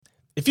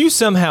you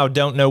somehow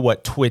don't know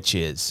what Twitch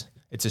is,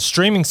 it's a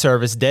streaming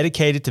service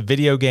dedicated to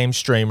video game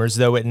streamers,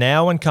 though it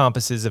now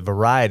encompasses a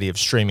variety of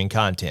streaming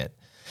content.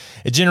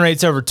 It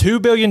generates over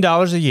 $2 billion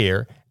a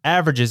year,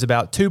 averages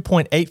about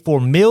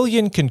 2.84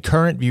 million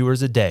concurrent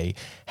viewers a day,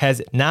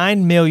 has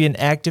 9 million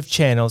active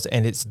channels,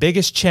 and its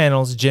biggest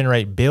channels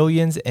generate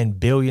billions and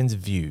billions of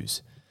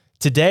views.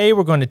 Today,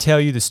 we're going to tell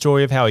you the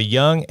story of how a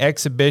young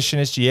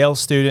exhibitionist Yale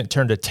student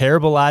turned a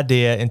terrible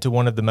idea into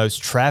one of the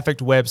most trafficked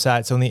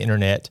websites on the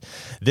internet.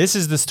 This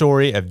is the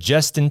story of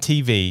Justin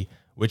TV,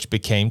 which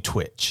became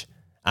Twitch.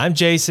 I'm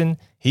Jason.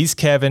 He's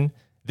Kevin.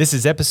 This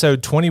is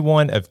episode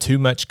 21 of Too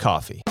Much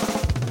Coffee.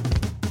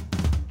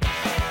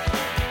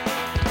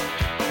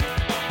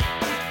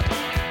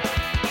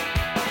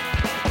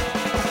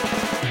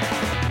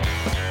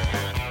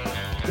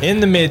 In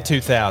the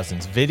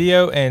mid-2000s,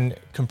 video and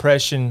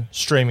compression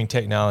streaming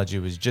technology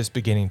was just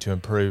beginning to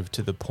improve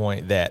to the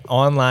point that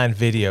online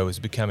video is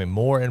becoming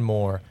more and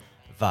more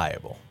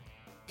viable.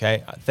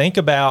 Okay, think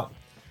about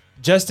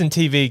Justin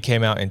TV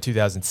came out in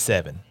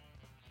 2007.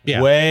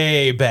 Yeah.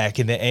 Way back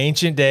in the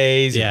ancient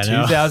days of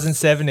no.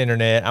 2007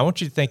 internet. I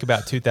want you to think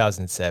about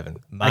 2007.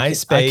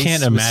 MySpace I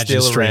can't imagine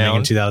was still streaming around.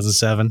 in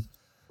 2007.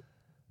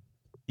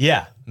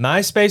 Yeah,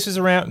 MySpace was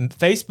around.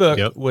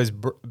 Facebook was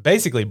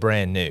basically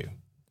brand new.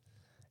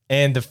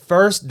 And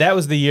that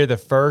was the year the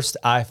first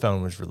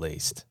iPhone was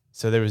released.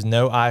 So there was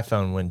no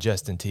iPhone when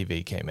Justin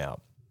TV came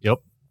out. Yep.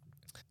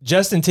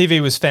 Justin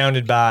TV was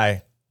founded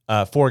by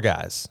 4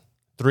 guys.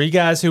 3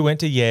 guys who went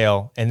to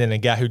Yale, and then a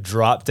guy who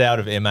dropped out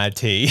of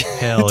MIT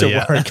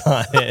to work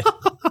on it.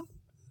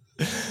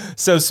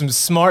 So some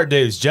smart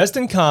dudes.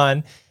 Justin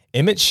Kahn,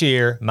 Emmett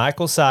Shear,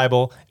 Michael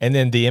Seibel, and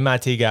then the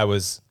MIT guy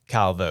was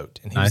Kyle Vogt,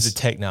 and he was the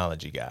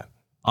technology guy.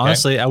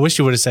 Honestly, I wish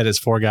you would have said it's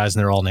 4 guys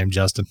and they're all named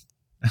Justin.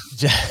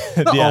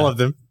 All of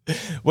them.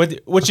 What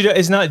you do?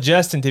 It's not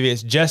Justin TV.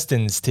 It's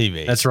Justin's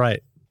TV. That's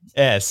right.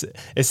 Yes,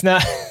 it's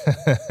not.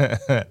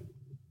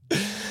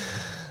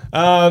 All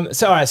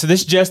right. So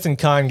this Justin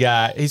Kahn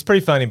guy, he's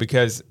pretty funny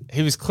because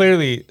he was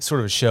clearly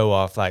sort of a show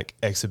off, like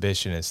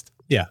exhibitionist.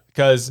 Yeah.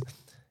 Because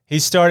he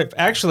started.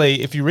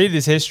 Actually, if you read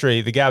his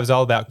history, the guy was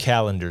all about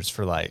calendars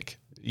for like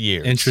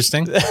years.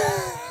 Interesting.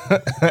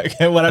 Okay.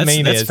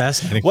 That's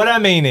fascinating. What I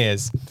mean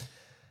is,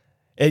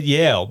 at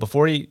Yale,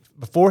 before he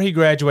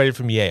graduated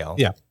from Yale,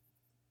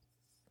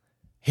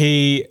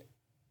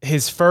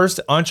 his first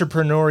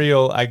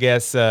entrepreneurial, I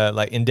guess,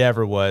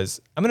 endeavor was,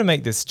 I'm going to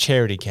make this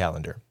charity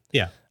calendar.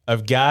 Yeah.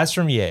 Of guys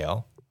from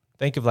Yale.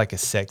 Think of like a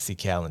sexy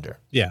calendar.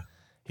 Yeah.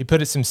 He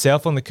put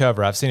himself on the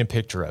cover. I've seen a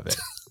picture of it.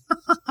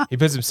 He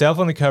puts himself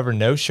on the cover,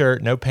 no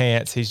shirt, no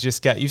pants. He's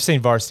just got, you've seen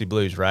Varsity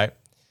Blues, right?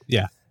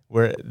 Yeah.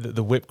 Where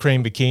the whipped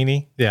cream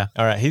bikini. Yeah.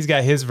 All right. He's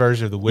got his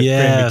version of the whipped cream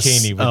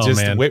bikini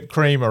with whipped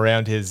cream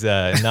around his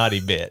naughty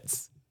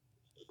bits.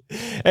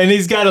 And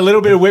he's got a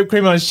little bit of whipped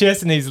cream on his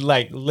chest, and he's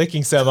like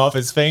licking some off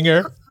his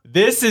finger.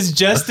 This is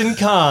Justin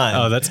Kahn.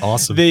 Oh, that's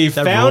awesome. The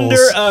that founder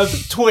rules.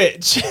 of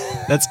Twitch.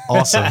 That's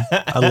awesome.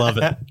 I love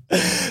it.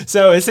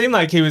 So it seemed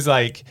like he was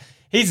like,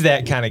 he's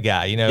that kind of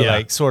guy,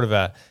 like sort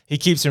of he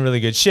keeps in really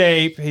good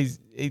shape. He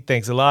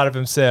thinks a lot of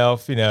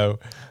himself,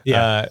 like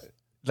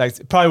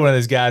probably one of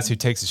those guys who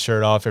takes his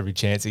shirt off every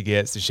chance he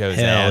gets to show his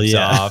abs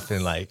off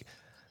and like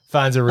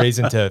finds a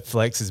reason to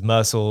flex his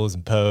muscles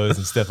and pose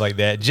and stuff like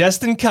that.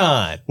 Justin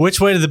Kahn. Which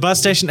way to the bus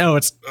station? Oh,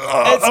 it's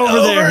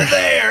over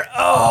there.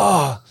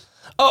 Oh,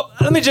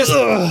 let me just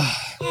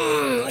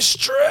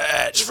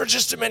stretch for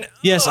just a minute.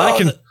 Yes, I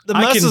can. The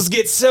muscles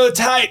get so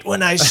tight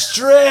when I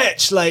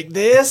stretch like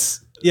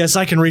this. Yes,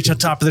 I can reach on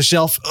top of the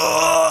shelf.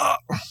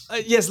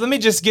 Yes, let me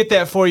just get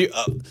that for you.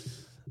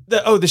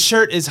 The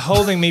shirt is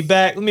holding me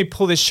back. Let me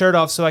pull this shirt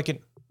off so I can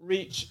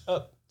reach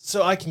up,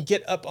 so I can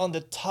get up on the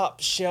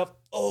top shelf.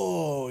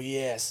 Oh,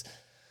 yes.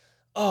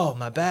 Oh,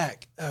 my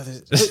back. Oh,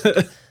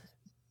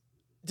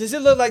 does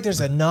it look like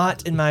there's a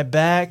knot in my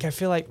back? I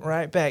feel like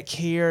right back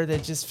here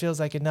that just feels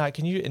like a knot.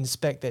 Can you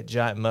inspect that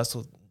giant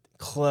muscle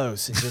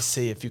close and just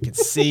see if you can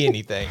see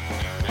anything?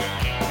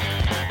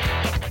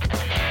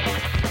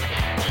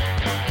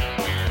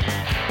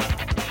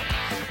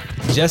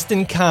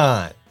 Justin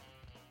Kahn.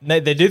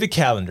 They do the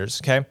calendars,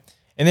 okay?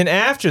 And then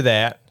after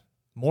that,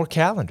 more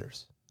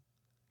calendars.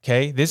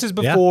 Okay, this is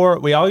before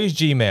we all use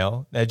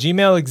Gmail. Now,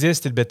 Gmail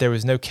existed, but there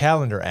was no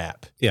calendar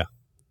app. Yeah.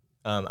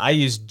 I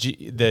used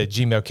the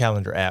Gmail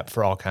calendar app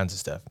for all kinds of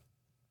stuff.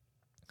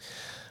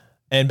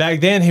 And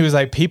back then, he was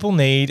like, people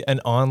need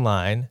an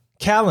online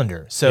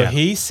calendar. So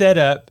he set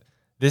up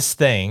this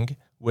thing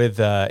with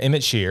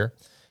Emmett Shear.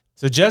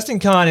 So Justin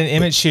Kahn and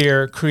Emmett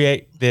Shear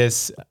create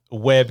this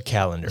web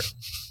calendar.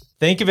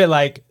 Think of it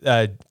like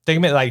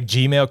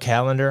Gmail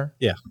calendar,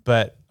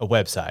 but a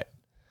website.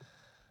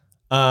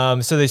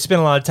 So they spent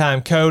a lot of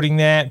time coding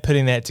that,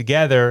 putting that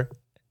together,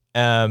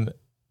 and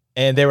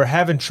they were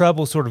having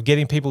trouble sort of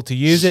getting people to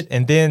use it.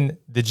 And then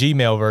the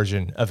Gmail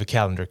version of a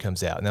calendar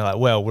comes out, and they're like,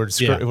 "Well,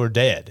 we're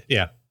dead.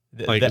 Yeah,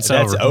 that's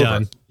over.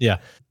 Done. Yeah."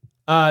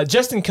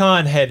 Justin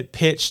Kahn had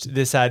pitched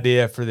this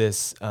idea for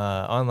this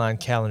online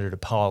calendar to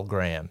Paul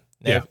Graham.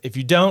 Now, if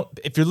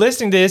you're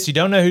listening to this, you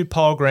don't know who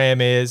Paul Graham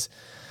is.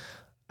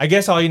 I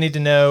guess all you need to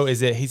know is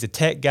that he's a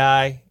tech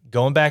guy.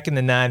 Going back in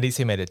the 90s,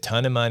 he made a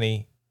ton of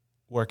money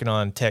working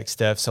on tech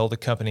stuff, sold a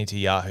company to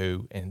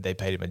Yahoo, and they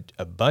paid him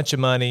a bunch of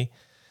money.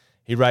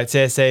 He writes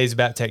essays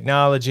about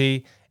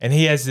technology, and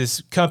he has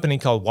this company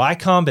called Y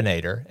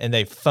Combinator, and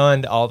they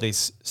fund all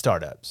these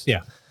startups.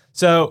 Yeah.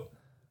 So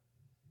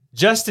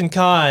Justin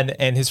Kan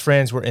and his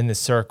friends were in this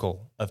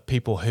circle of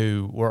people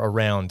who were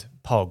around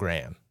Paul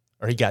Graham,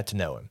 or he got to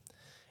know him.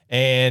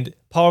 And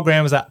Paul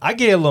Graham was like, I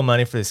get a little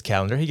money for this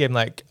calendar. He gave him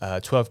like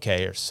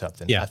 $12K or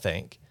something, I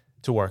think,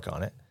 to work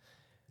on it.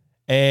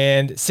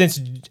 And since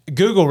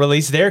Google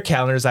released their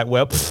calendar, it's like,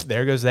 well,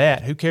 there goes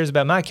that. Who cares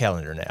about my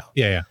calendar now?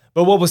 Yeah.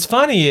 But what was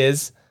funny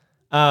is,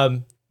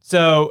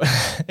 so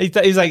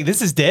he's like,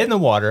 this is dead in the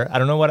water. I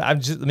don't know what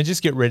let me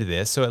just get rid of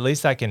this. So at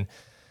least I can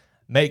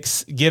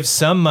give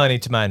some money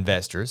to my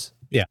investors.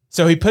 Yeah.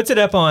 So he puts it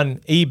up on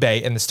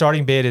eBay, and the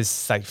starting bid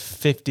is like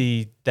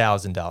 $50,000,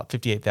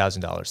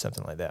 $58,000,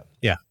 something like that.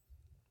 Yeah.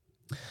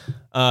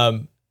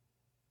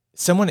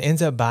 Someone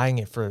ends up buying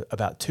it for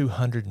about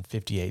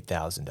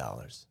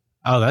 $258,000.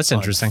 Oh, that's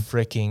interesting.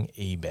 Freaking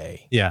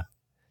eBay. Yeah.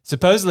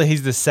 Supposedly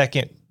he's the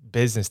second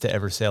business to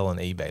ever sell on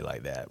eBay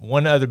like that.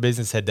 One other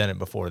business had done it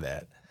before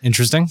that.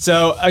 Interesting.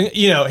 So,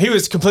 he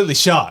was completely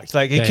shocked.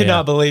 Like, he could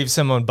not believe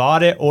someone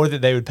bought it or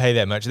that they would pay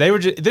that much.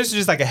 This is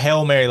just like a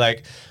Hail Mary,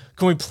 like,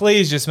 can we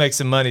please just make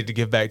some money to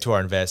give back to our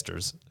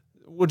investors?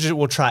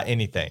 We'll try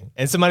anything.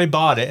 And somebody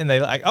bought it, and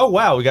they like, oh,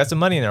 wow, we got some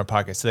money in our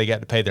pocket. So they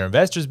got to pay their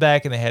investors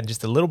back, and they had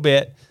just a little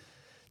bit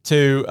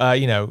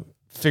to,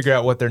 figure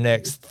out what their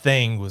next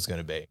thing was going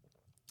to be.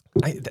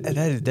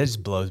 That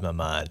just blows my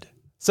mind.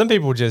 Some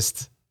people are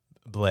just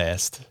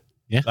blessed.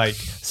 Yeah. Like,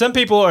 some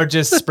people are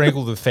just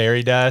sprinkled with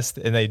fairy dust,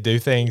 and they do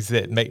things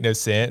that make no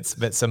sense,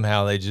 but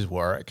somehow they just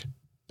work.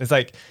 It's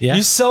like,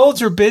 you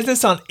sold your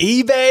business on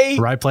eBay?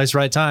 Right place,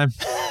 right time.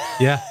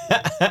 Yeah.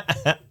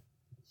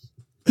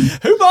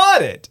 Who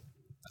bought it?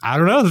 I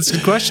don't know. That's a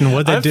good question.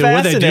 What they do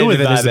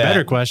with it is a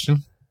better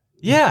question.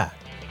 Yeah.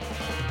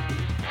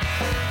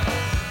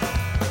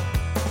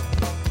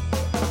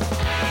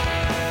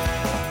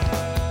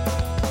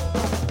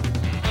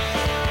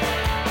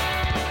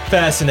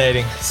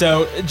 Fascinating.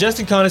 So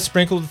Justin Kan is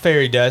sprinkled with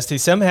fairy dust. He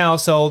somehow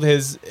sold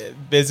his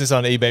business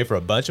on eBay for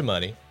a bunch of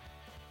money.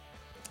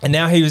 And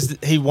now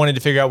he wanted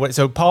to figure out what.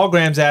 So Paul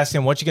Graham's asking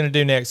him, what you going to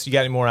do next? You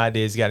got any more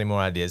ideas? You got any more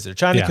ideas? They're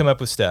trying to come up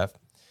with stuff.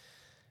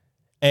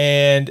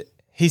 And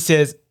he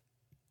says,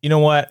 you know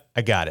what?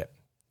 I got it.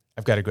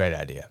 I've got a great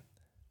idea.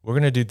 We're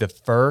going to do the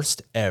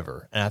first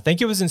ever. And I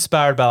think it was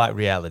inspired by like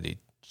reality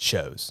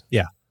shows.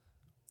 Yeah.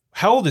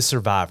 How old is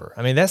Survivor?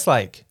 I mean, that's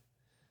like.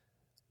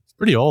 It's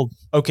pretty old.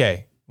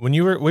 Okay. We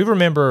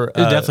remember. It's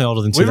definitely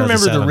older than 2007. We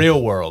remember The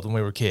Real World when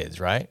we were kids,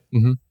 right?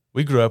 Mm-hmm.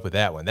 We grew up with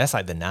that one. That's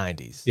like the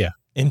 90s. Yeah.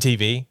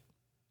 MTV.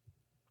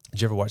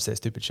 Did you ever watch that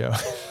stupid show?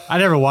 I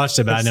never watched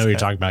it, but I know what you're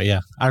talking about. Yeah.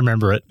 I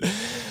remember it.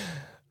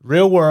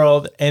 Real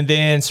World, and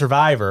then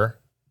Survivor,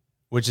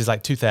 which is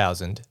like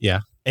 2000. Yeah.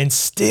 And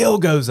still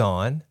goes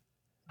on.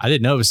 I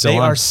didn't know it was still on.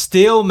 They are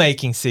still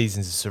making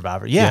seasons of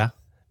Survivor. Yeah.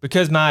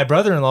 Because my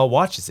brother-in-law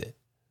watches it.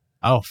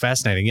 Oh,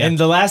 fascinating. Yeah. And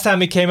the last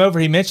time he came over,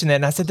 he mentioned that,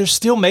 and I said, they're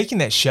still making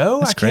that show?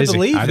 That's crazy. Can't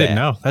believe that. I didn't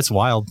know. That's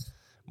wild.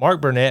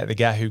 Mark Burnett, the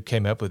guy who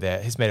came up with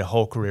that, he's made a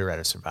whole career out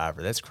of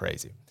Survivor. That's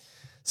crazy.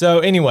 So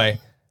anyway,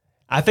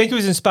 I think it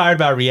was inspired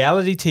by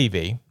reality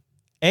TV,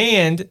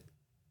 and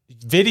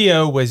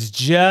video was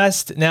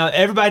just, now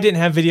everybody didn't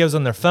have videos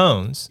on their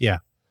phones. Yeah.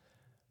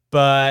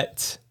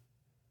 But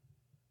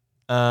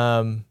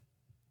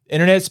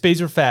internet speeds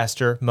were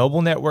faster.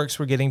 Mobile networks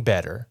were getting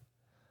better.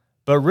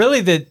 But really,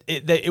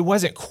 it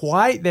wasn't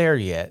quite there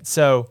yet.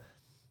 So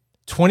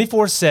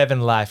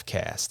 24/7 live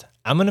cast.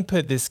 I'm going to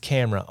put this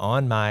camera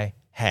on my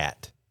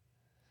hat.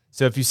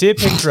 So if you see a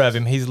picture of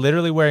him, he's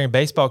literally wearing a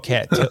baseball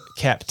cap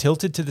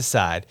tilted to the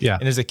side. Yeah.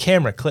 And there's a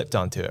camera clipped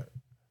onto it.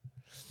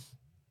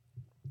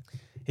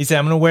 He said,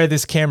 I'm going to wear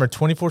this camera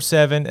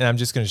 24/7, and I'm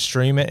just going to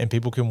stream it, and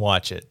people can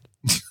watch it.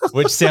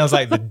 Which sounds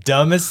like the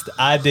dumbest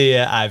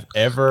idea I've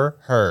ever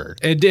heard.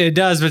 It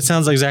does, but it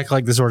sounds exactly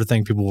like the sort of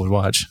thing people would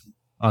watch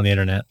on the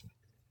internet.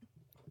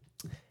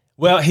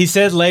 Well, he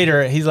said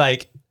later, he's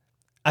like,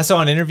 I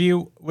saw an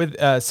interview with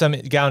some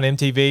guy on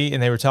MTV,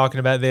 and they were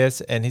talking about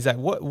this, and he's like,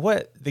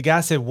 what? The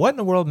guy said, what in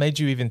the world made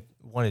you even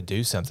want to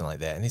do something like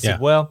that? And he said,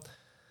 well,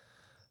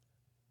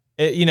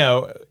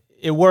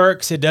 it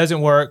works, it doesn't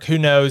work, who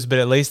knows, but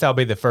at least I'll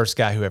be the first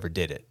guy who ever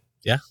did it.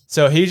 Yeah.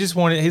 So he's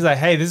like,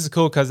 hey, this is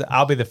cool because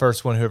I'll be the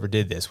first one who ever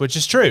did this, which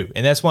is true.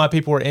 And that's why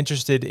people were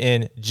interested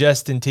in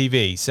Justin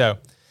TV. So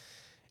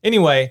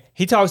anyway,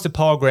 he talks to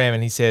Paul Graham,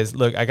 and he says,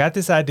 look, I got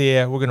this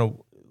idea. We're going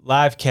to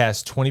live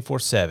cast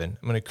 24/7. I'm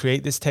going to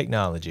create this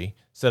technology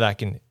so that I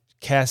can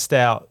cast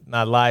out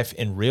my life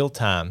in real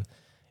time.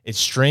 It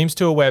streams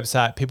to a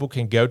website. People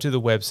can go to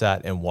the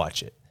website and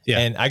watch it. Yeah.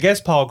 And I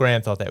guess Paul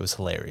Graham thought that was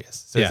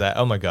hilarious. So he's like,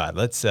 oh my God,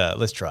 let's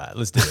try it.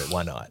 Let's do it.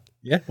 Why not?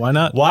 Yeah, why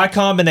not? Y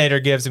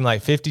Combinator gives him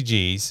like 50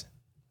 G's.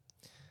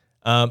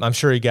 I'm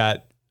sure he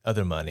got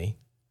other money.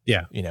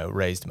 Yeah.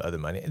 Raised him other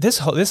money. This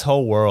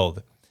whole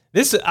world,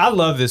 I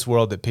love this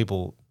world that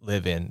people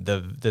live in,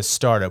 the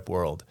startup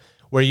world,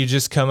 where you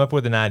just come up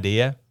with an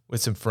idea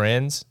with some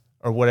friends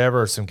or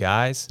whatever, or some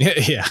guys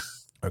Yeah.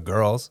 or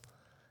girls,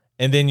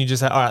 and then you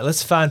just all right,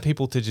 let's find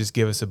people to just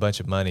give us a bunch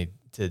of money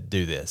to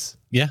do this.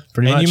 Yeah,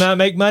 pretty And much. you might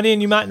make money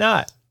and you might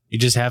not. You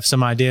just have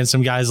some idea, and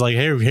some guys like,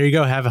 here you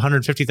go, have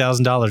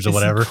 $150,000 or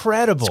whatever.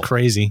 Incredible. It's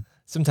crazy.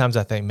 Sometimes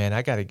I think, man,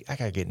 I gotta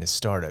get in this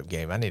startup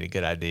game. I need a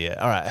good idea.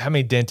 All right, how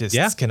many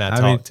dentists can I I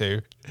talk mean,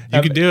 to?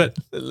 You could do it.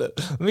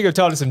 Let me go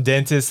talk to some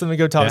dentists. Let me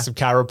go talk to some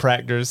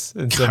chiropractors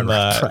and some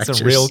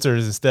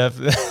realtors and stuff.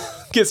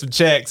 Get some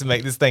checks and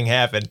make this thing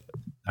happen.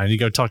 I need to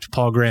go talk to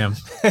Paul Graham.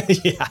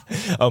 Yeah.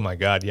 Oh my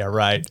God. Yeah.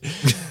 Right.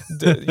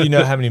 You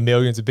know how many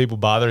millions of people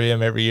bother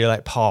him every year?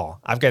 Like,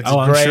 Paul, I've got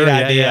this great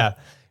idea. Yeah.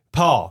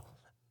 Paul,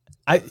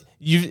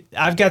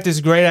 I've got this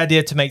great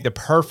idea to make the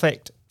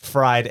perfect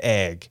fried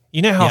egg.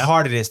 You know how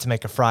hard it is to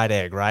make a fried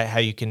egg, right? How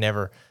you can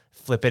never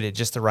flip it at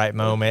just the right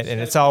moment, and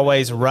it's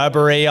always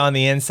rubbery on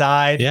the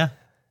inside. Yeah.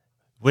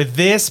 With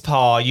this,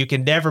 Paul, you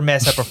can never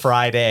mess up a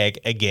fried egg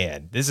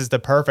again. This is the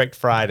perfect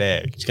fried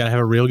egg. Just got to have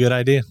a real good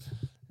idea.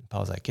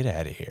 Paul's like, get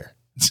out of here.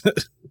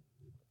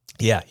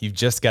 Yeah, you've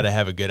just got to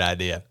have a good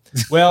idea.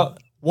 Well,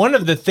 one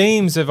of the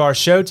themes of our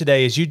show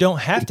today is you don't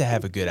have to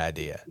have a good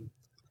idea.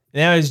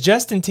 Now, is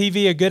Justin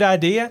TV a good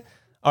idea?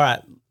 All right.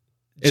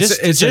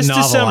 It's a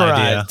novel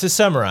idea. To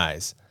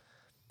summarize,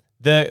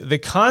 the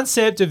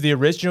concept of the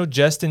original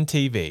Justin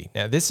TV.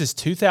 Now, this is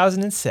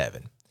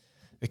 2007.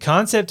 The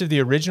concept of the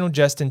original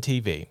Justin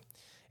TV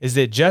is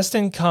that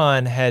Justin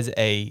Kan has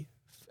a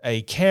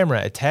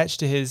camera attached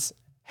to his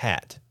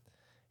hat.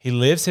 He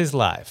lives his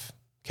life.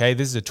 Okay,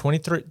 this is a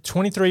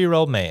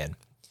 23-year-old man.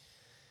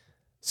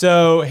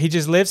 So he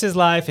just lives his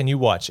life, and you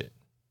watch it.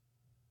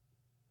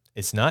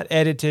 It's not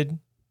edited.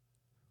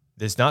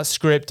 It's not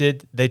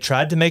scripted. They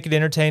tried to make it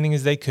entertaining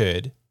as they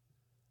could,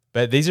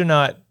 but these are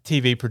not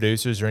TV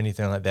producers or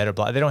anything like that.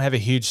 They don't have a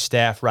huge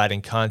staff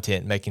writing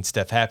content, making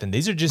stuff happen.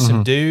 These are just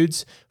some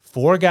dudes,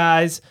 4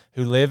 guys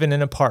who live in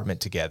an apartment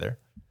together,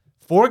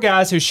 4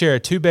 guys who share a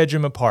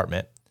 2-bedroom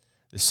apartment.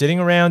 They're sitting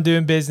around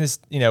doing business,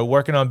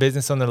 working on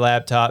business on their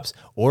laptops,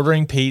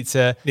 ordering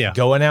pizza,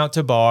 going out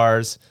to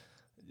bars,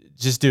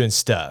 just doing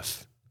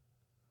stuff.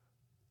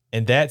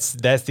 And that's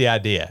the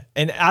idea.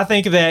 And I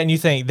think of that and you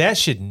think that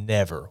should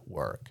never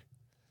work.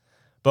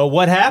 But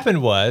what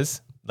happened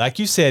was, like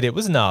you said, it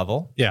was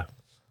novel. Yeah.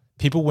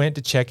 People went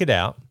to check it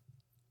out.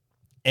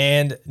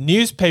 And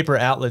newspaper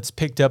outlets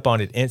picked up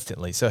on it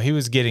instantly. So he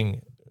was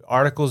getting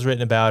articles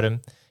written about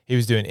him. He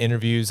was doing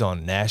interviews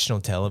on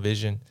national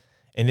television.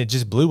 And it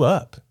just blew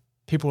up.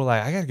 People were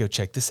like, I got to go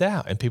check this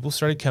out. And people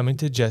started coming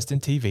to Justin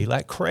TV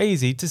like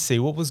crazy to see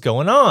what was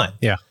going on.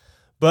 Yeah.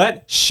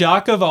 But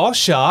shock of all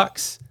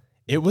shocks,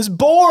 it was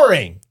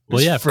boring. It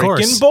was of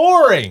course. Freaking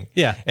boring.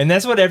 Yeah. And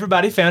that's what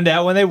everybody found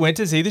out when they went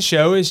to see the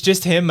show, is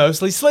just him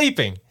mostly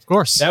sleeping. Of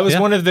course. That was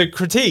one of the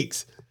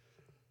critiques.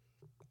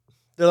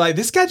 They're like,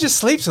 this guy just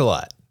sleeps a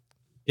lot.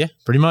 Yeah,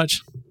 pretty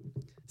much.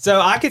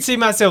 So I could see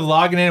myself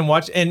logging in and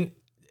watch. And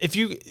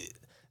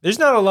there's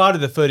not a lot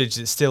of the footage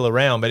that's still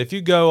around, but if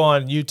you go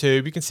on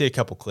YouTube, you can see a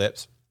couple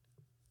clips.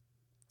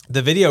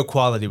 The video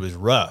quality was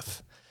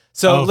rough.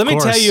 So let me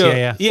tell you,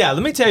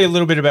 let me tell you a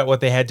little bit about what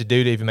they had to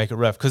do to even make it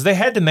rough, because they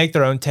had to make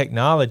their own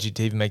technology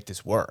to even make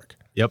this work.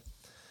 Yep.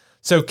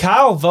 So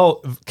Kyle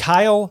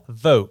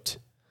Vogt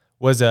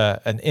was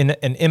an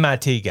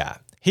MIT guy.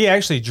 He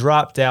actually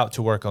dropped out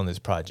to work on this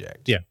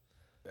project. Yeah.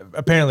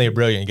 Apparently a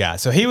brilliant guy.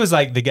 So he was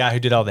like the guy who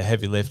did all the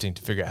heavy lifting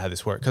to figure out how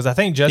this worked. Because I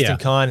think Justin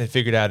Kan had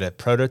figured out a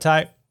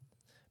prototype,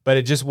 but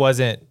it just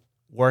wasn't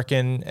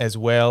working as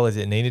well as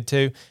it needed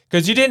to,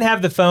 because you didn't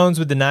have the phones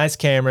with the nice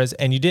cameras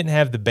and you didn't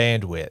have the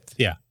bandwidth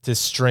to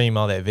stream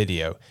all that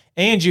video.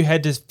 And you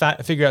had to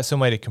figure out some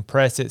way to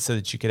compress it so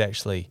that you could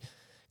actually,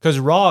 because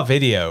raw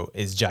video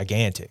is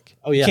gigantic.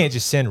 Oh, yeah. You can't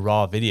just send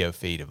raw video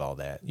feed of all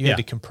that. You had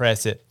to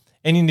compress it,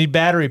 and you need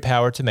battery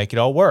power to make it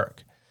all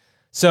work.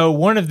 So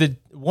one of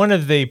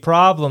the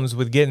problems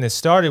with getting this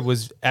started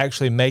was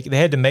actually they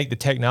had to make the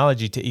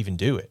technology to even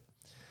do it.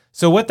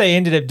 So what they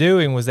ended up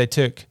doing was they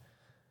took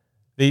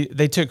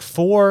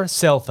 4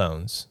 cell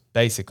phones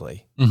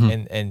basically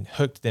and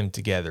hooked them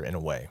together in a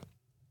way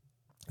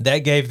that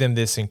gave them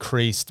this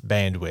increased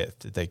bandwidth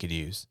that they could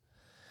use.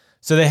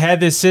 So they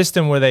had this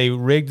system where they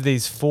rigged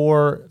these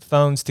 4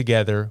 phones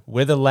together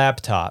with a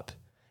laptop,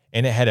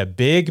 and it had a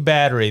big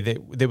battery that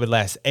would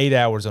last 8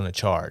 hours on a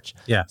charge.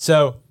 Yeah.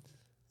 So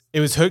it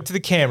was hooked to the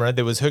camera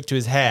that was hooked to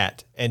his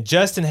hat, and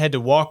Justin had to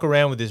walk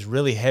around with this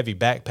really heavy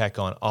backpack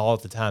on all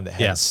the time that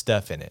had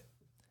stuff in it.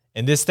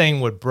 And this thing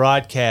would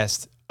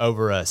broadcast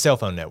over a cell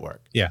phone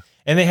network. Yeah.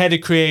 And they had to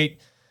create,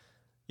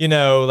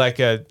 like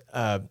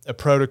a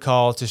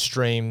protocol to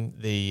stream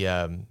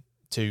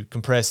to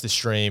compress the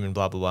stream and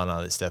blah, blah, blah, and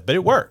all this stuff. But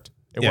it worked.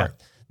 It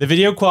worked. The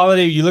video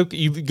quality, you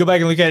go back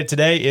and look at it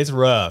today, it's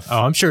rough. Oh,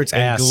 I'm sure it's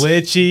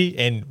glitchy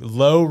and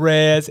low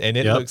res, and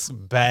it looks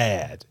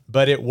bad,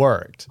 but it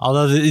worked.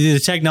 Although the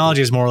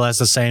technology is more or less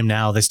the same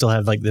now. They still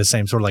have like the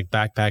same sort of like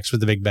backpacks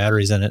with the big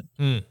batteries in it.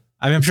 I mean,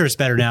 I'm sure it's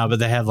better now, but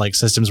they have like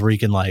systems where you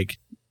can like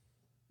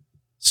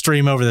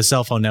stream over the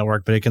cell phone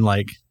network, but it can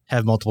like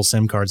have multiple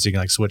SIM cards. So you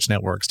can like switch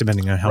networks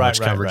depending on how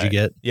much coverage you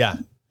get. Yeah.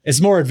 It's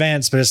more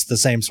advanced, but it's the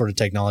same sort of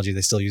technology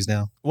they still use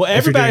now. Well,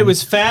 everybody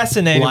was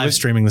fascinated live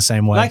streaming the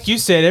same way. Like you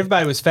said,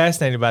 everybody was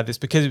fascinated by this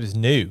because it was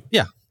new.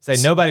 Yeah.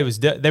 Nobody was,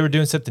 they were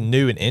doing something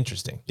new and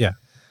interesting. Yeah.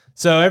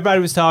 So everybody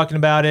was talking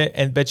about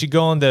it, but you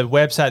go on the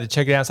website to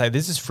check it out. It's like,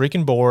 this is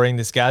freaking boring.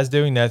 This guy's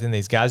doing nothing.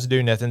 These guys are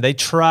doing nothing. They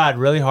tried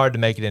really hard to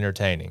make it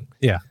entertaining.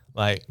 Yeah.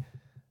 Like,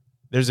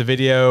 there's a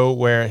video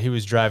where he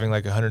was driving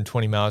like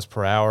 120 miles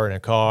per hour in a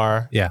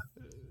car. Yeah.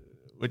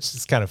 Which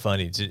is kind of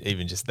funny.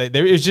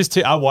 It was just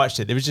two. I watched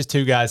it. There was just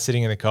two guys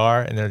sitting in the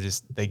car, and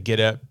they get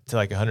up to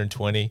like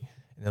 120,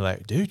 and they're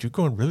like, "Dude, you're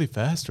going really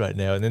fast right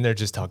now." And then they're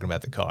just talking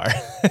about the car.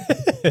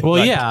 Well,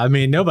 like, yeah. I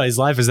mean, nobody's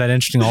life is that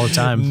interesting all the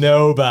time.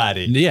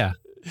 Nobody. Yeah.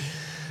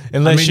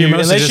 Unless you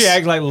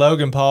act like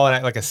Logan Paul and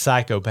act like a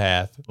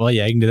psychopath. Well,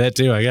 yeah, you can do that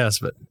too, I guess.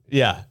 But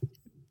yeah,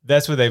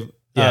 that's what they.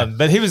 Yeah.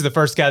 But he was the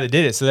first guy that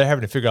did it, so they're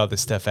having to figure all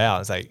this stuff out.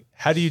 It's like,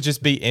 how do you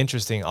just be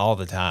interesting all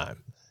the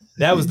time?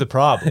 That was the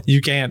problem.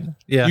 You can't.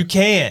 Yeah. You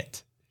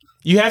can't.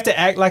 You have to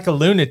act like a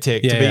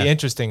lunatic to be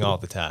interesting all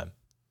the time.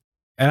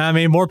 And I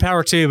mean, more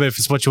power to you, but if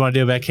it's what you want to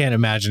do, but I can't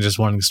imagine just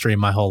wanting to stream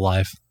my whole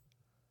life.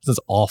 That's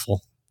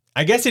awful.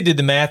 I guess he did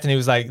the math and he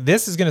was like,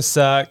 this is going to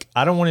suck.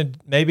 I don't want to,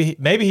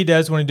 maybe he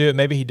does want to do it.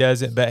 Maybe he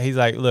doesn't, but he's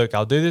like, look,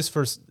 I'll do this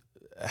for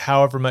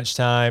however much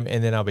time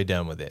and then I'll be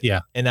done with it. Yeah.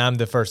 And I'm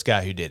the first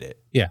guy who did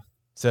it. Yeah.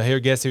 So I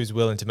guess he was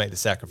willing to make the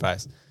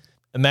sacrifice.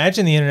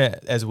 Imagine the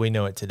internet as we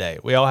know it today.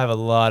 We all have a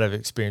lot of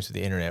experience with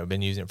the internet. We've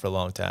been using it for a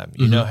long time.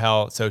 You know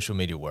how social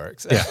media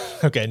works. Yeah.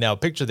 Okay, now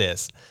picture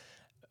this.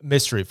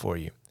 Mystery for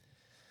you.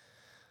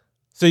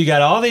 So you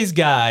got all these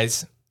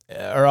guys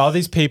or all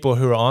these people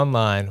who are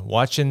online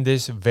watching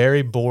this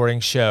very boring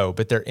show,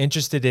 but they're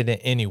interested in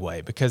it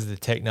anyway because of the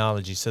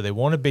technology. So they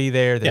want to be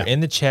there. They're in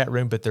the chat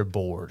room, but they're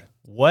bored.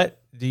 What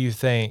do you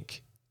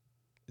think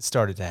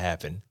started to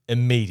happen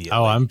immediately?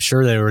 Oh, I'm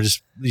sure they were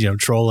just,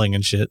 trolling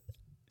and shit.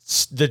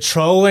 The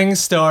trolling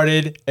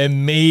started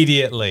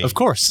immediately. Of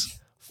course.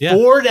 Yeah.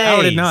 4 days. How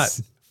would it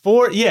not?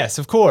 Yes,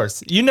 of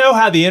course. You know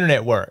how the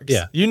internet works.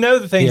 Yeah. You know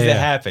the things that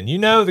happen. You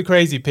know the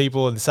crazy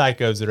people and the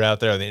psychos that are out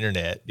there on the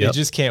internet. They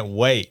just can't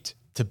wait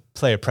to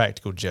play a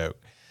practical joke.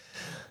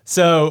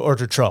 Or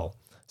to troll.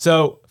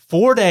 So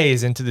 4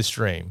 days into the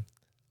stream,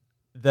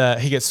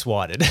 he gets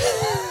swatted.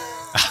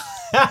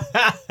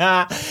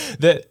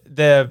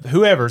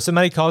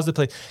 Somebody calls the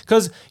police.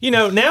 Because,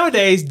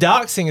 nowadays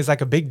doxing is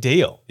like a big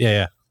deal.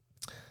 Yeah.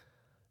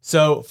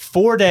 So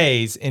 4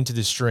 days into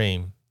the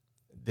stream,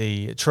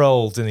 the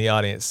trolls in the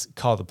audience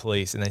call the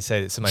police and they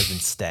say that somebody's been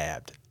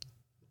stabbed.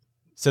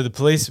 So the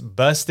police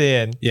bust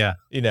in. Yeah.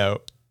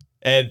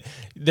 And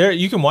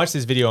you can watch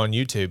this video on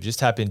YouTube. Just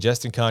type in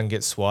Justin Kahn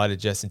gets swatted,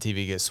 Justin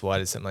TV gets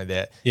swatted, something like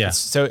that. Yeah.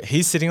 So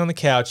he's sitting on the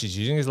couch. He's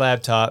using his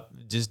laptop,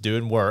 just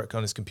doing work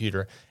on his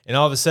computer. And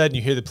all of a sudden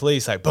you hear the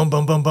police like boom,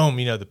 boom, boom, boom.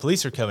 The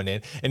police are coming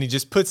in and he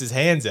just puts his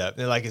hands up.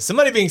 And they're like, is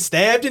somebody being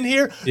stabbed in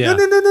here? Yeah.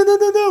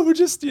 No. We're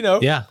just,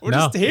 we're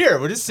just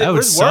here. We're just sitting,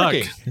 we're just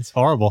working. It's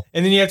horrible.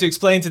 And then you have to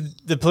explain to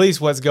the police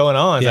what's going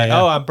on. It's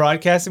oh, I'm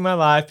broadcasting my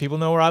life. People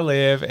know where I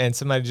live. And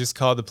somebody just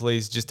called the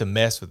police just to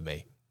mess with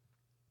me.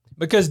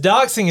 Because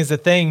doxing is a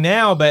thing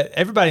now, but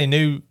everybody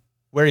knew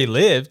where he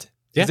lived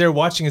because they were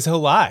watching his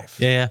whole life.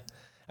 Yeah.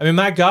 I mean,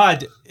 my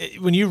God,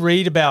 when you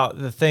read about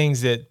the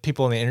things that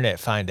people on the internet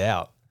find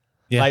out,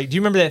 like, do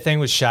you remember that thing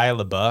with Shia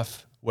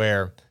LaBeouf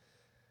where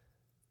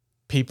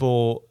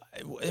people,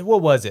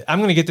 what was it? I'm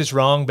going to get this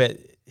wrong, but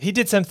he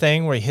did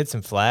something where he hid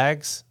some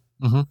flags.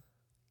 Mm-hmm.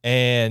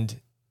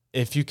 And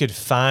if you could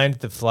find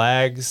the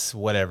flags,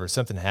 whatever,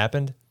 something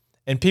happened.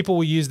 And people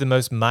will use the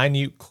most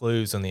minute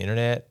clues on the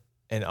internet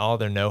and all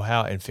their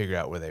know-how and figure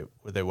out where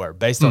they were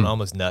based on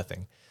almost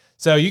nothing.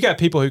 So you got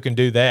people who can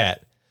do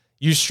that.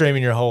 You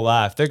streaming your whole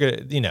life. They're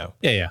going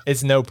to,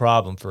 it's no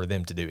problem for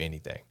them to do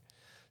anything.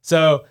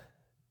 So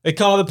they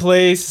call the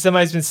police.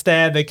 Somebody's been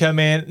stabbed. They come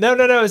in. No,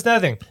 it's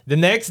nothing. The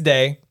next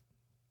day,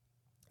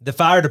 the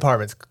fire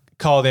department's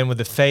called in with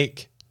a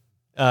fake,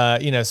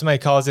 somebody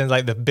calls in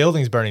like the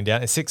building's burning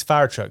down and 6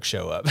 fire trucks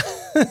show up.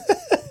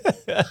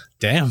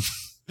 Damn.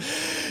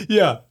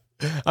 Yeah.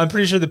 I'm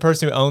pretty sure the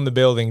person who owned the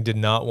building did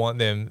not want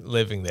them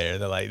living there.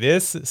 They're like,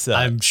 this sucks.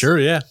 I'm sure,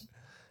 yeah.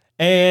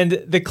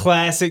 And the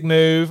classic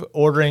move,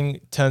 ordering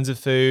tons of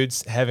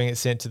foods, having it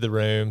sent to the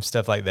room,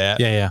 stuff like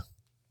that. Yeah.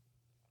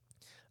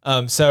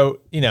 So,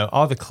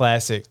 all the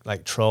classic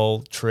like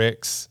troll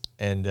tricks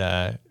and,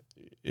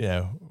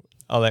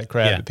 all that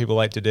crap that people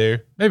like to do.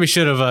 Maybe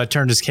should have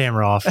turned his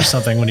camera off or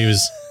something when he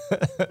was,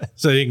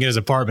 so he can get his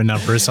apartment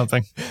number or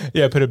something.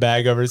 Yeah, put a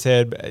bag over his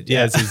head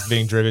as he's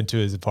being driven to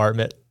his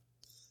apartment.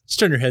 Just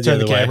turn your head the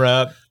other way. Camera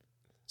up.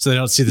 So they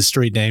don't see the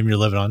street name you're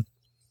living on.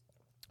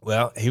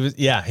 Well, he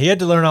had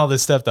to learn all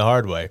this stuff the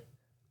hard way.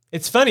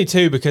 It's funny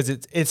too, because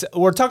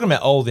we're talking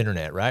about old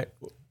internet, right?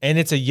 And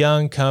it's a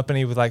young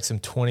company with like some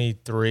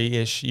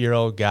 23-ish year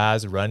old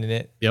guys running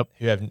it. Yep.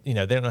 Who have, they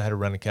don't know how to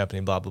run a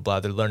company, blah, blah, blah.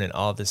 They're learning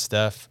all this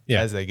stuff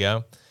as they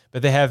go.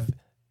 But they have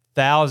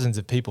thousands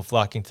of people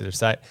flocking to their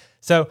site.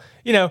 So,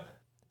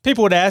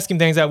 people would ask him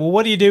things like, well,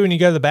 what do you do when you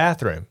go to the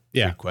bathroom?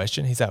 Yeah. Good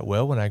question. He's like,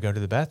 well, when I go to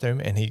the bathroom,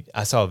 and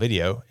I saw a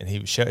video, and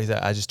he's like,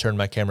 I just turned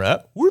my camera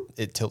up. Whoop,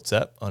 it tilts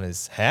up on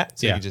his hat,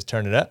 so you can just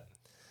turn it up.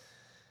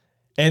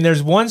 And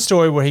there's one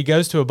story where he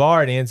goes to a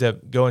bar and he ends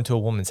up going to a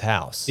woman's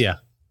house. Yeah.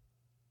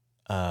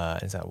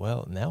 And it's like,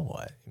 well, now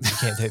what? You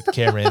can't take the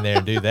camera in there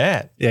and do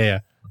that. Yeah.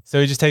 So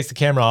he just takes the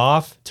camera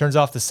off, turns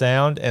off the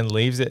sound, and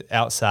leaves it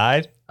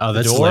outside. Oh,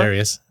 that's door.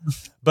 hilarious.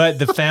 But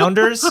the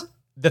founders,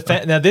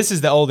 now this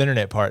is the old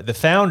internet part. The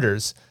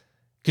founders,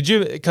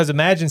 because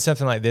imagine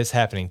something like this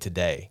happening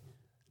today.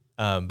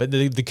 But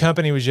the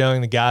company was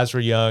young, the guys were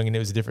young, and it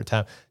was a different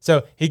time.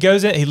 So he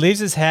goes in, he leaves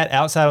his hat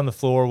outside on the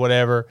floor,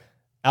 whatever,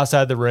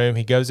 outside the room.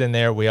 He goes in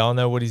there. We all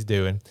know what he's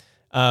doing.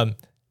 And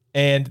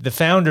the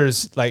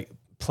founders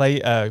play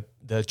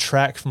the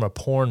track from a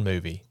porn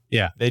movie.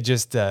 Yeah. They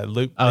just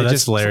loop. Oh,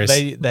 that's hilarious.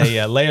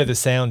 They layer the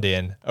sound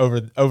in over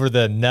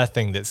the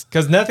nothing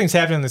because nothing's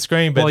happening on the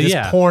screen, but this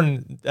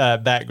porn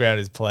background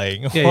is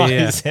playing while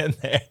he's in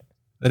there.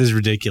 That is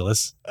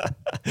ridiculous.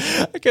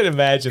 I could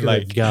imagine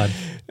God.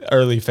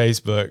 Early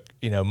Facebook,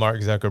 Mark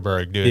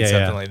Zuckerberg doing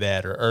something like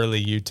that, or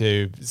early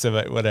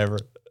YouTube, whatever.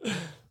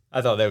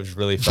 I thought that was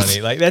really funny.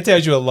 That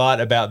tells you a lot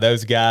about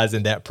those guys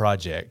and that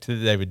project that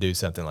they would do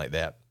something like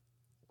that.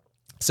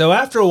 So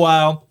after a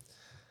while,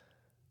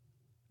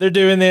 they're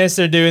doing this,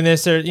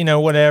 they're,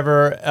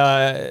 whatever.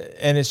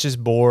 And it's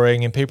just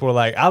boring. And people were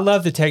like, I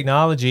love the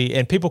technology.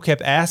 And people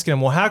kept asking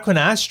them, well, how can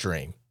I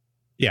stream?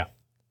 Yeah.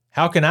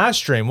 How can I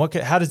stream?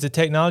 How does the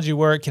technology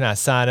work? Can I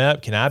sign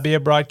up? Can I be a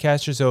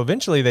broadcaster? So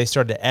eventually they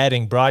started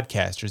adding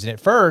broadcasters. And at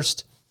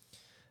first,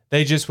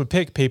 they just would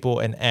pick people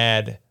and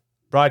add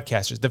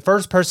broadcasters. The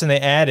first person they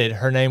added,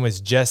 her name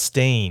was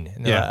Justine.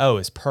 And they're like, oh,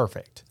 it's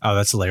perfect. Oh,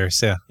 that's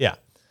hilarious. Yeah. Yeah.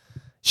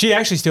 She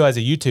actually still has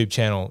a YouTube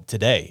channel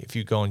today. If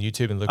you go on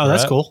YouTube and look her up. Oh,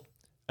 that's cool.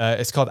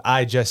 It's called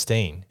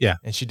iJustine. Yeah.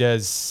 And she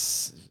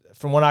does,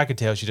 from what I could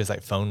tell, she does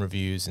phone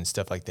reviews and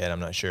stuff like that. I'm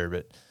not sure,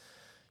 but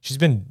she's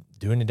been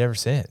doing it ever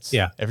since.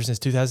 Yeah. Ever since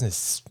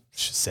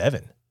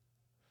 2007.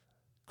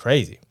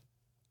 Crazy.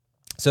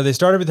 So they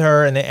started with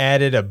her and they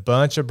added a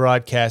bunch of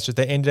broadcasters.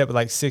 They ended up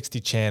with 60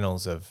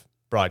 channels of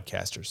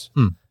broadcasters.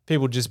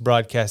 People just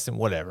broadcasting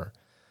whatever.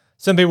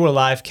 Some people were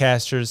live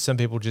casters. Some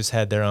people just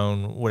had their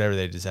own, whatever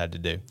they decided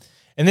to do.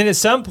 And then at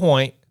some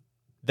point,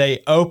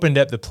 they opened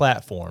up the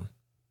platform,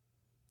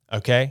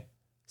 okay,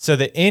 so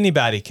that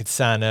anybody could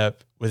sign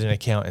up with an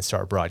account and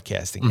start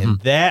broadcasting. And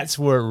that's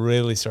where it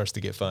really starts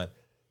to get fun.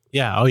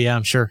 Yeah. Oh, yeah,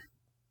 I'm sure.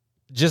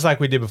 Just like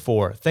we did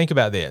before. Think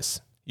about this.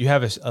 You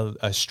have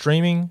a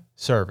streaming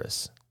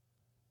service.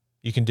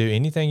 You can do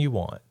anything you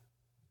want,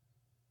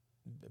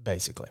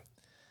 basically.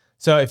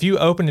 So if you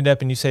open it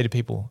up and you say to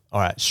people,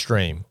 all right,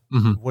 stream,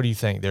 what do you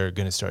think they're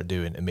going to start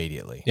doing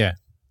immediately? Yeah.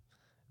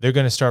 They're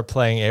going to start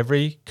playing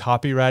every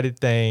copyrighted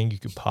thing you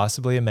could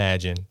possibly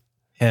imagine.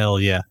 Hell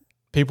yeah.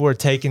 People are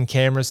taking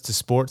cameras to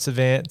sports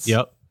events.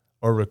 Yep.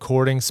 Or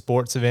recording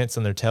sports events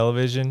on their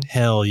television.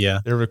 Hell yeah.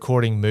 They're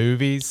recording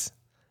movies.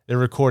 They're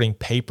recording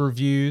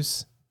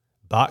pay-per-views,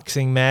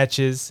 boxing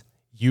matches,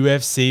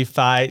 UFC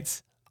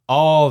fights,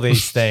 all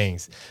these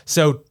things.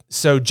 So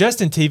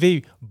Justin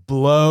TV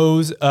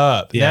blows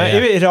up. Yeah, now,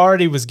 it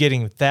already was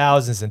getting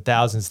thousands and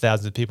thousands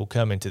of people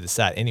coming to the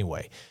site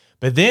anyway.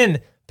 But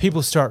then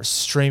people start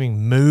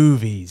streaming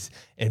movies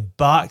and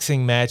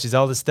boxing matches,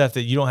 all the stuff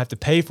that you don't have to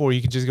pay for.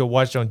 You can just go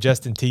watch it on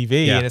Justin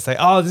TV. Yeah. And it's like,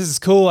 oh, this is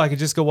cool. I could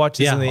just go watch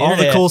this on the internet.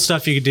 All the cool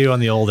stuff you could do on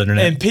the old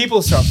internet. And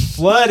people start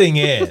flooding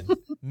in.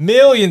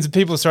 Millions of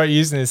people start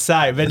using this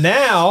site. But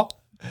now,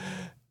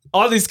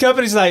 all these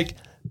companies are like,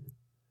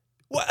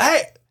 well,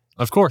 hey,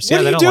 of course.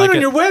 What are you doing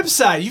on your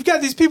website? You've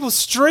got these people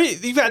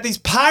you've got these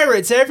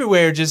pirates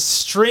everywhere just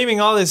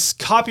streaming all this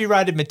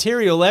copyrighted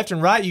material left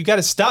and right. You got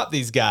to stop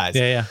these guys.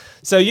 Yeah.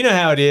 So you know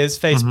how it is,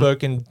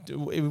 Facebook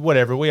and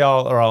whatever. We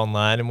all are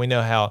online, and we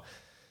know how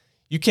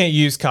you can't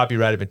use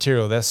copyrighted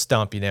material. They'll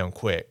stomp you down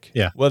quick.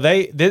 Yeah. Well,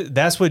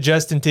 that's what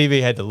Justin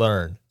TV had to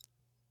learn.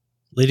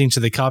 Leading to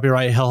the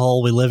copyright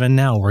hellhole we live in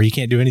now, where you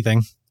can't do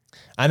anything.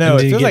 I know.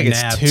 It feels like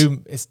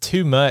it's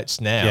too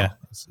much now. Yeah,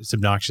 it's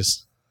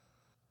obnoxious.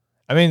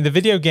 I mean, the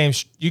video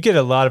games, you get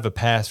a lot of a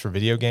pass for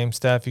video game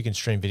stuff. You can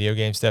stream video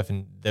game stuff,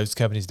 and those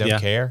companies don't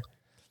care.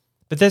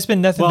 But that's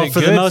been nothing but good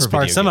for the most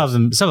part. Some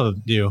games. of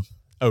them do.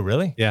 Oh,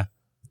 really? Yeah.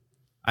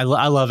 I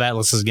love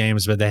Atlus's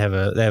games, but they have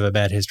a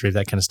bad history of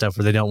that kind of stuff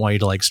where they don't want you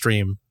to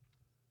stream.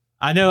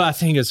 I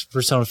think it's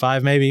Persona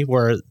 5 maybe,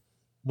 where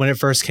when it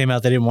first came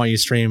out, they didn't want you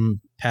to stream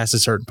past a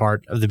certain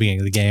part of the beginning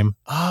of the game.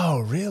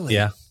 Oh, really?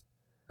 Yeah.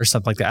 Or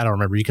something like that. I don't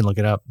remember. You can look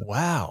it up.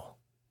 Wow.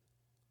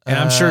 And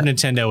I'm sure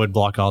Nintendo would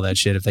block all that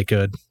shit if they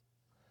could.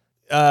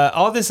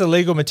 All this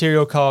illegal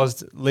material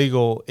caused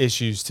legal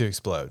issues to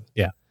explode.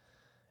 Yeah.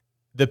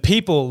 The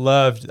people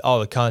loved all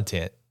the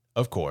content,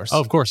 of course. Oh,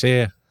 of course.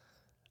 Yeah.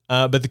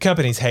 But the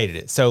companies hated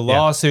it. So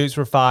lawsuits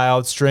were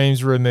filed,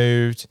 streams were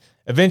removed.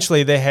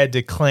 Eventually, they had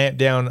to clamp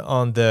down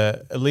on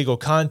the illegal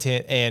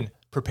content and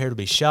prepare to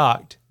be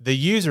shocked. The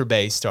user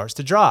base starts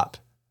to drop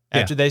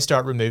after they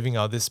start removing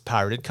all this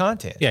pirated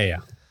content. Yeah.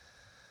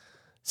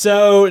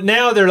 So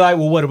now they're like,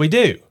 well, what do we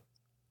do?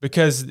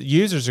 because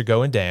users are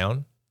going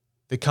down.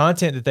 The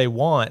content that they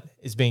want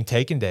is being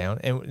taken down,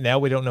 and now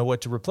we don't know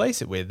what to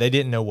replace it with. They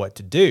didn't know what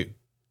to do.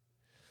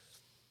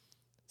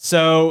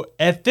 So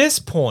at this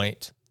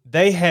point,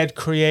 they had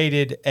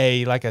created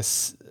a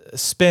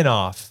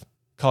spinoff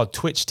called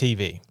Twitch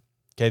TV.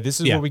 Okay, this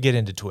is where we get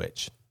into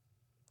Twitch.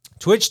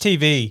 Twitch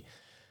TV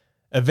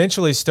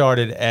eventually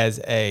started as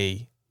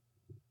it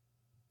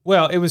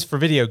was for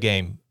video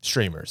game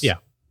streamers. Yeah.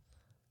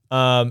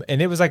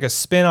 And it was like a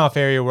spinoff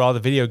area where all the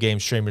video game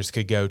streamers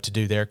could go to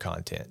do their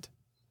content.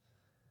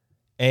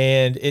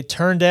 And it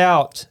turned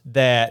out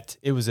that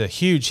it was a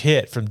huge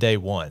hit from day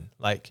one.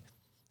 Like,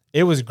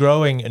 it was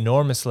growing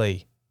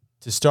enormously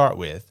to start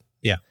with.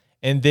 Yeah.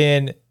 And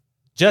then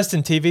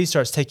Justin TV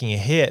starts taking a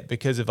hit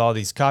because of all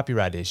these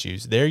copyright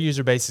issues. Their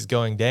user base is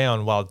going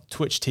down while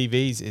Twitch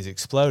TVs is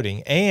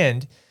exploding.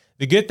 And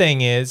the good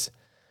thing is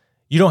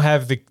they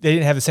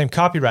didn't have the same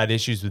copyright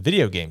issues with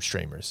video game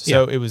streamers.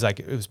 So it was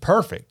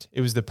perfect.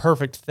 It was the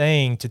perfect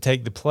thing to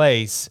take the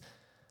place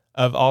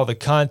of all the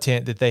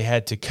content that they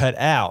had to cut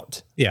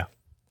out. Yeah.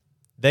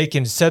 They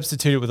can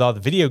substitute it with all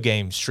the video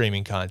game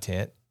streaming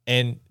content,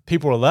 and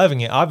people are loving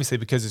it, obviously,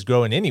 because it's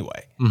growing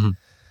anyway. Mm-hmm.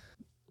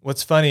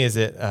 What's funny is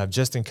that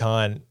Justin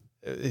Kahn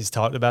has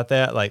talked about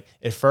that. Like,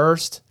 at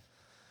first,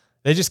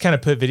 they just kind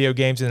of put video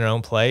games in their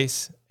own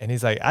place, and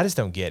he's like, I just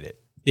don't get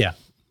it. Yeah.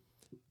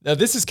 Now,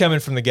 this is coming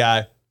from the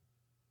guy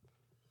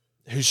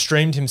who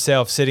streamed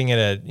himself sitting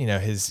at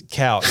his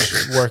couch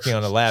working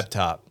on a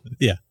laptop.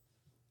 Yeah.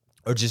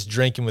 Or just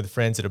drinking with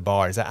friends at a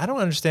bar. He's like, I don't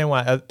understand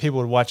why people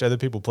would watch other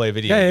people play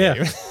video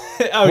games.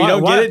 Oh, you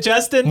don't get it,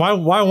 Justin? Why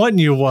wouldn't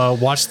you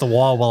watch The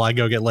Wall while I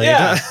go get laid?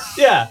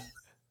 Yeah.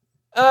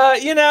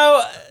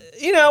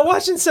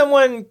 Watching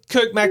someone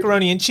cook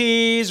macaroni and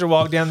cheese or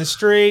walk down the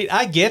street,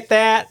 I get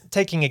that.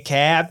 Taking a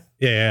cab.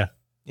 Yeah.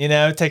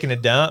 Taking a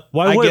dump.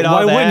 Why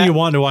wouldn't you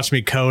want to watch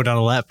me code on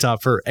a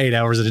laptop for 8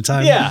 hours at a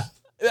time? Yeah.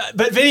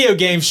 But video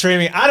game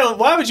streaming,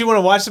 why would you want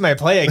to watch somebody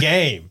play a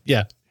game?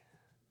 Yeah.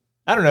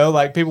 I don't know,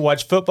 like people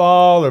watch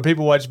football or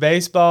people watch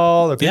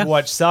baseball or people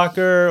watch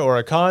soccer or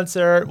a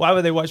concert. Why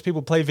would they watch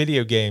people play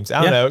video games?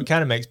 I don't know. It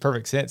kind of makes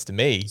perfect sense to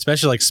me.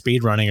 Especially like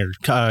speed running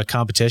or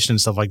competition and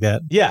stuff like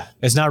that. Yeah.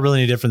 It's not really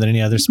any different than any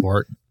other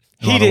sport.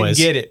 He didn't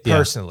get it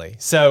personally.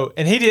 So,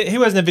 and he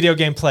wasn't a video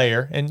game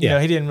player, and he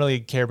didn't really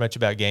care much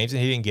about games,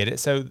 and he didn't get it.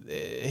 So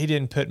he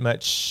didn't put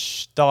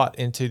much thought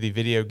into the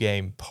video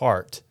game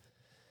part.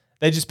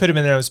 They just put them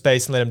in their own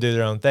space and let them do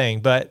their own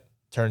thing. But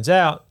turns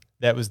out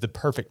that was the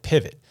perfect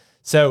pivot.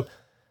 So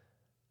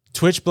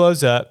Twitch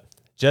blows up.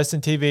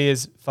 Justin TV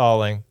is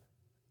falling.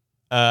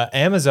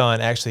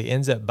 Amazon actually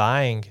ends up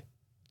buying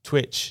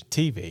Twitch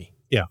TV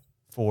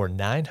for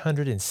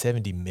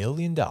 $970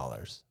 million.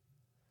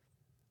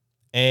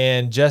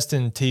 And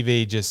Justin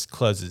TV just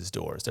closes its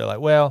doors. They're like,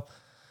 well,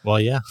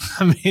 yeah.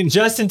 I mean,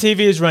 Justin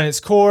TV has run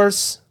its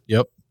course.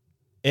 Yep.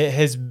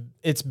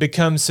 It's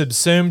become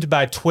subsumed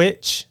by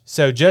Twitch.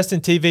 So Justin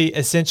TV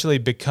essentially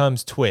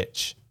becomes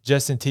Twitch.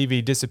 Justin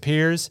TV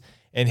disappears.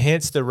 And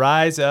hence the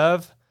rise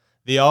of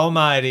the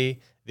almighty,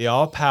 the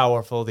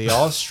all-powerful, the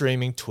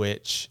all-streaming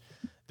Twitch,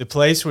 the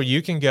place where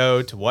you can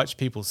go to watch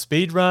people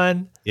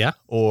speedrun,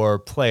 or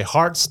play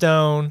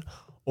Hearthstone,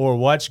 or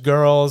watch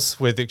girls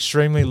with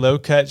extremely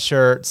low-cut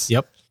shirts.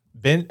 Yep.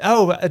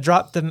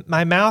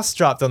 My mouse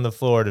dropped on the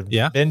floor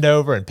to bend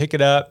over and pick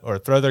it up, or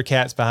throw their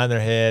cats behind their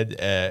head,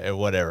 or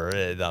whatever,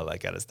 all that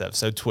kind of stuff.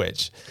 So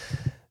Twitch.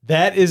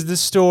 That is the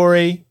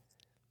story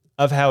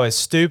of how a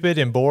stupid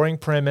and boring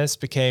premise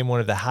became one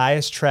of the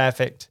highest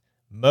trafficked,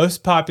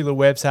 most popular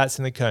websites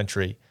in the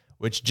country,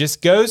 which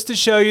just goes to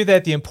show you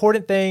that the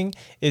important thing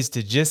is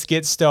to just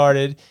get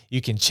started.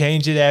 You can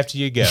change it after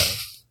you go.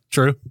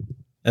 True.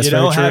 You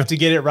don't have to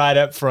get it right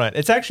up front.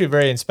 It's actually a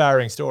very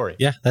inspiring story.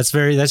 Yeah, that's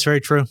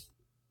very true.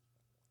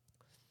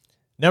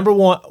 Number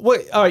one,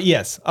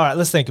 yes. All right,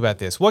 let's think about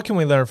this. What can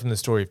we learn from the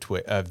story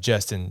of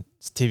Justin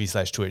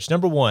TV/Twitch?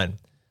 Number one,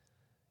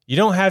 you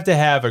don't have to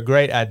have a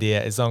great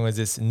idea as long as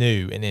it's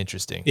new and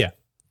interesting. Yeah.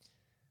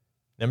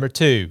 Number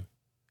two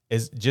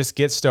is just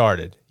get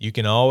started. You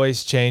can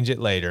always change it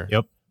later.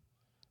 Yep.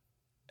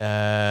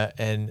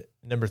 And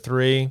number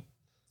three,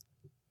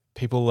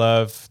 people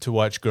love to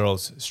watch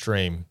girls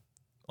stream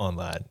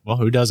online. Well,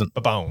 who doesn't?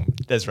 Boom.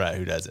 That's right.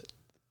 Who does it?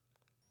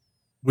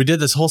 We did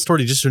this whole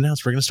story just to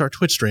announce we're going to start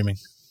Twitch streaming.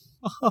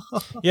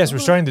 Yes, we're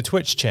starting the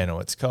Twitch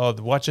channel. It's called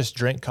Watch Us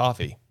Drink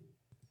Coffee.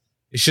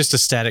 It's just a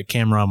static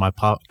camera on my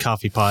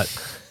coffee pot.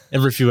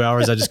 Every few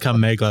hours, I just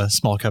come make a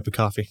small cup of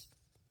coffee.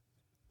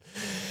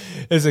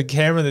 There's a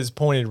camera that's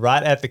pointed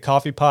right at the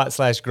coffee pot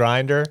 /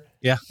 grinder.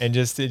 Yeah. And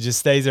it just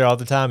stays there all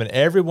the time. And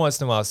every once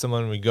in a while,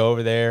 someone would go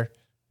over there,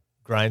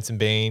 grind some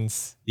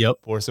beans. Yep.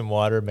 Pour some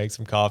water, make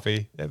some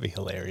coffee. That'd be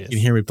hilarious. You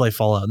can hear me play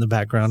Fallout in the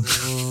background.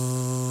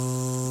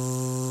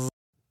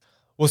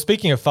 Well,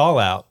 speaking of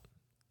Fallout,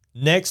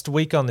 next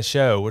week on the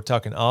show, we're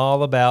talking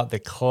all about the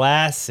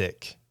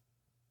classic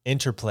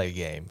Interplay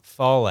game,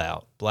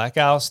 Fallout, Black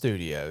Isle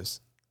Studios.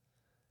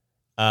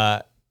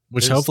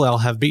 Which hopefully I'll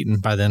have beaten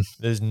by then.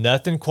 There's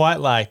nothing quite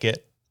like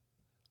it.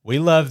 We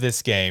love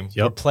this game.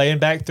 Yep.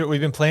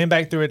 We've been playing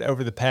back through it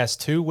over the past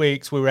 2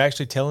 weeks. We were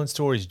actually telling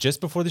stories just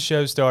before the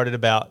show started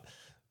about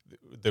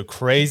the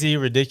crazy,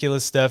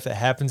 ridiculous stuff that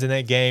happens in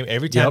that game.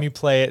 Every time you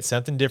play it,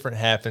 something different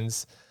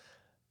happens.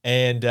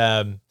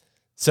 And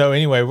so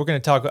anyway, we're going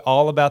to talk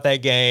all about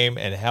that game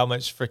and how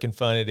much freaking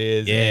fun it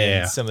is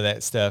and some of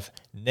that stuff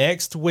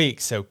next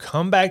week. So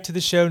come back to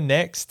the show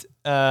next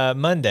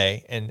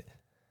Monday and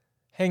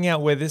hang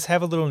out with us.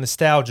 Have a little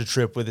nostalgia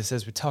trip with us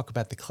as we talk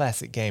about the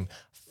classic game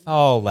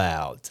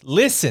Fallout.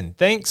 Listen,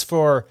 thanks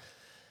for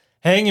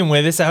hanging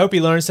with us. I hope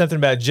you learned something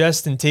about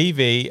Justin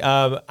TV.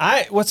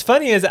 What's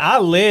funny is I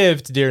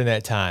lived during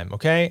that time,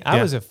 okay?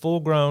 I was a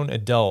full-grown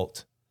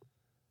adult.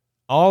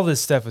 All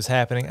this stuff was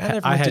happening.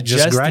 I had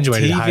just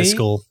graduated high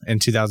school in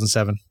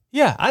 2007.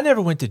 Yeah, I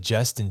never went to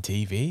Justin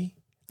TV.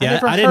 Yeah,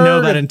 I didn't know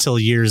about it until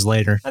years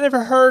later. I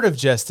never heard of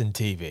Justin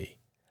TV.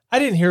 I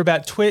didn't hear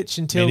about Twitch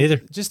until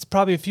just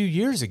probably a few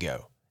years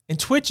ago. And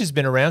Twitch has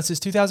been around since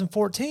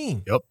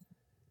 2014. Yep.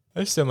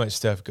 There's so much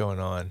stuff going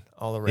on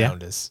all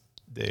around us,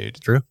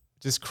 dude. True.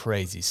 Just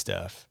crazy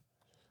stuff.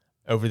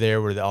 Over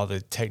there where all the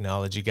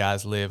technology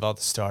guys live, all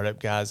the startup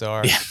guys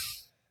are. Yeah.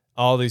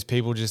 All these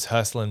people just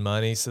hustling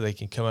money so they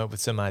can come up with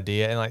some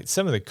idea. And like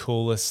some of the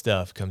coolest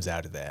stuff comes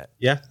out of that.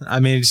 Yeah. I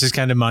mean, it's just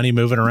kind of money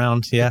moving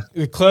around. Yeah.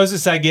 The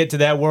closest I get to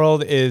that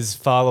world is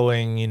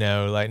following,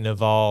 like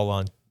Naval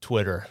on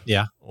Twitter.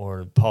 Yeah.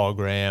 Or Paul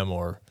Graham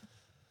or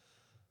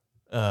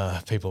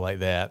people like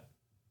that.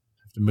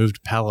 Have to move to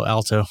Palo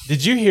Alto.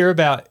 Did you hear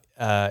about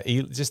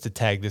just to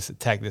tag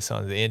this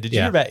on the end? Did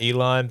you hear about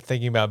Elon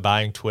thinking about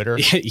buying Twitter?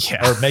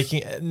 Yeah.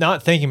 Or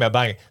not thinking about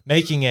buying it,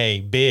 making a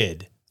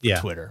bid for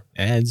Twitter.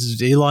 And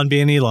it's Elon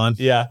being Elon.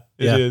 Yeah,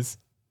 it is.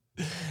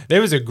 There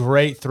was a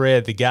great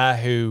thread. The guy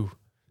who,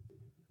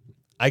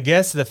 I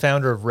guess the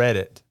founder of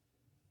Reddit,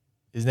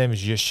 his name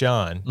is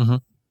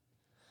Yashan,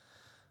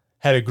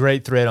 had a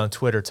great thread on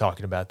Twitter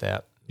talking about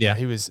that. Yeah.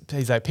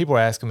 He's like, people are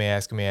asking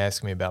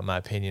me about my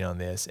opinion on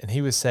this. And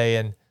he was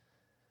saying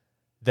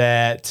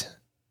that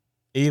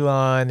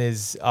Elon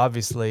is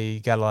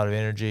obviously got a lot of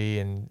energy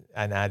and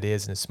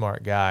ideas and a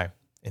smart guy,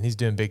 and he's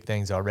doing big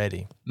things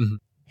already. Mm-hmm.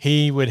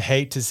 He would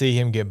hate to see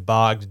him get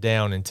bogged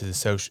down into the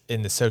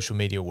social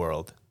media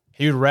world.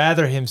 He would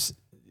rather him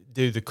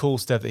do the cool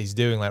stuff that he's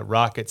doing, like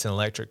rockets and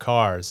electric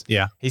cars.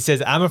 Yeah. He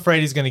says, I'm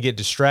afraid he's going to get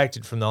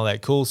distracted from all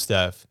that cool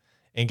stuff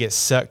and get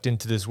sucked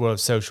into this world of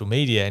social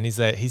media. And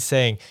he's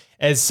saying,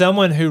 as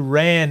someone who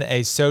ran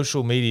a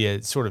social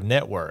media sort of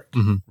network,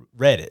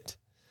 Reddit,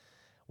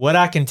 what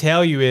I can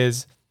tell you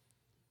is,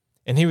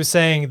 and he was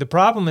saying, the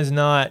problem is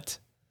not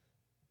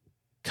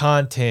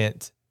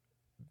content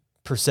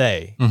per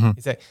se.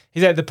 He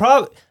said the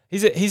problem. He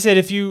said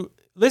if you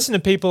listen to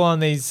people on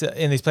these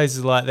in these places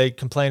a lot, they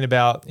complain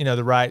about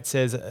the right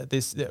says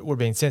this that we're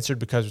being censored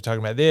because we're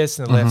talking about this,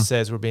 and the left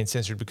says we're being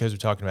censored because we're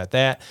talking about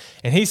that.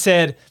 And he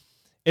said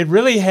it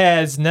really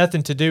has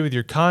nothing to do with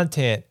your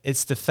content.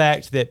 It's the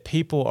fact that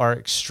people are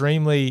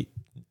extremely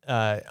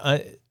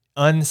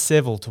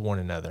uncivil to one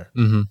another.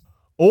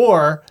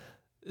 Or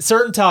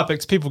certain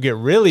topics, people get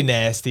really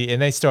nasty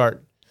and they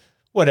start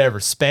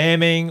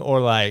spamming or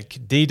like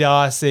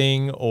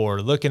DDoSing or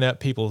looking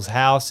up people's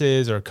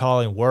houses or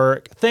calling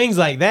work, things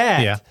like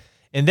that. Yeah.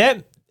 And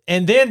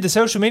then the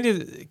social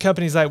media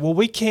company's like, well,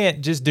 we can't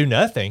just do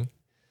nothing.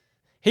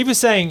 He was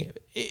saying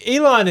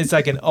Elon is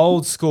like an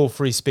old school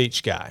free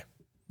speech guy.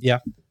 Yeah.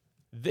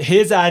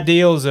 His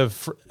ideals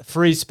of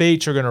free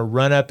speech are going to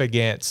run up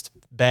against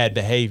bad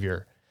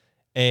behavior.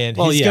 And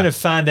he's going to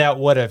find out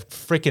what a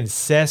freaking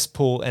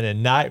cesspool and a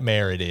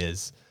nightmare it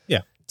is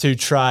to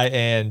try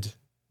and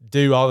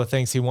do all the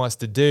things he wants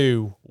to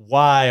do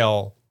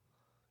while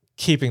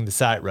keeping the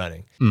site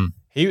running.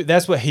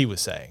 That's what he was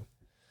saying.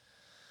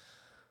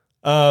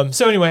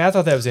 So anyway, I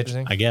thought that was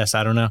interesting. I guess.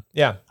 I don't know.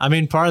 Yeah. I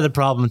mean, part of the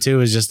problem, too,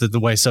 is just that the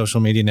way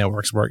social media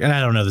networks work, and I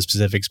don't know the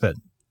specifics, but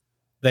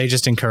they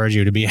just encourage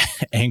you to be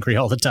angry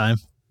all the time.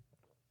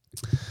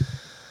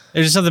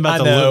 There's just something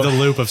about the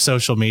loop of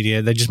social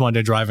media. They just want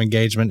to drive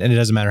engagement, and it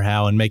doesn't matter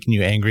how, and making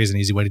you angry is an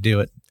easy way to do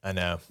it. I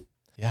know.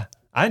 Yeah.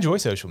 I enjoy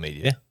social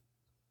media. Yeah.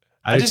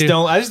 I just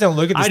don't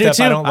look at the stuff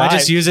I don't like. I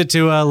just use it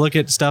to look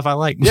at stuff I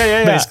like.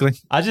 Yeah. Basically.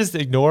 I just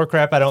ignore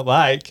crap I don't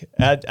like.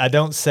 I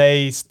don't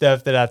say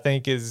stuff that I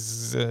think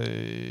is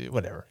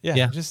whatever.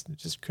 Yeah. Just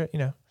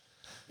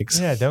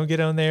Yeah, don't get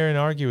on there and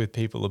argue with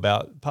people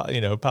about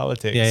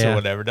politics or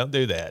whatever. Don't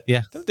do that.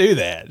 Yeah. Don't do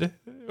that.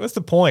 What's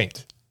the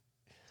point?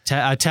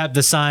 I tapped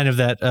the sign of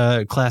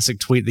that classic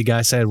tweet the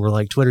guy said where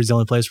like Twitter's the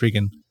only place where you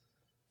can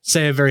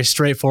say a very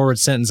straightforward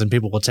sentence and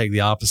people will take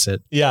the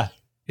opposite. Yeah.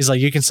 He's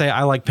like, you can say,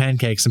 I like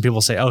pancakes, and people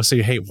say, oh, so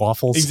you hate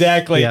waffles?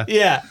 Exactly.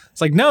 Yeah.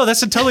 It's like, no,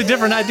 that's a totally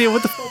different idea.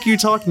 What the fuck are you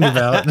talking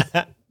about?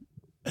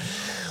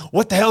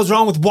 What the hell's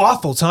wrong with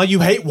waffles, huh?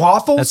 You hate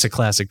waffles? That's a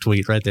classic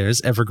tweet right there.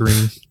 It's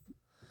evergreen.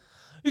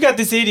 You got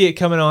this idiot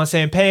coming on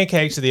saying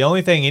pancakes are the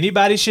only thing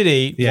anybody should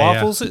eat.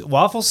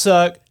 Waffles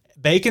suck.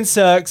 Bacon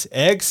sucks.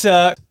 Eggs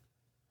suck.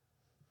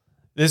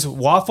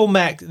 Waffle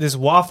maxi,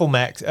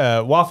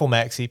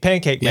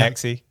 pancake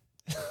maxi,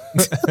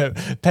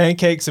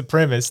 pancake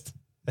supremacist.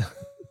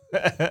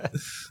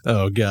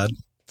 Oh, God.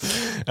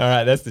 All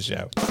right, that's the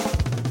show.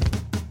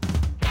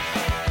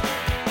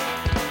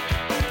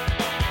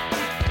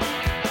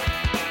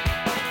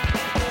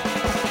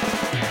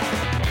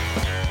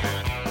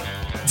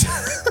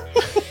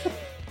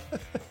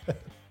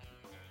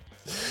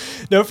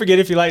 Don't forget,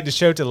 if you like the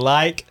show, to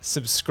like,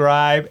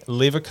 subscribe,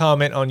 leave a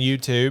comment on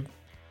YouTube,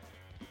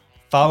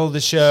 follow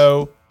the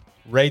show,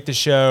 rate the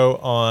show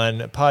on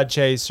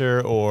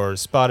Podchaser or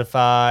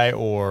Spotify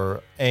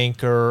or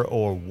Anchor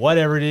or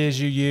whatever it is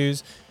you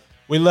use.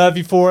 We love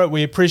you for it.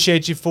 We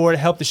appreciate you for it.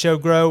 Help the show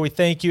grow. We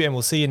thank you, and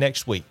we'll see you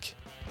next week.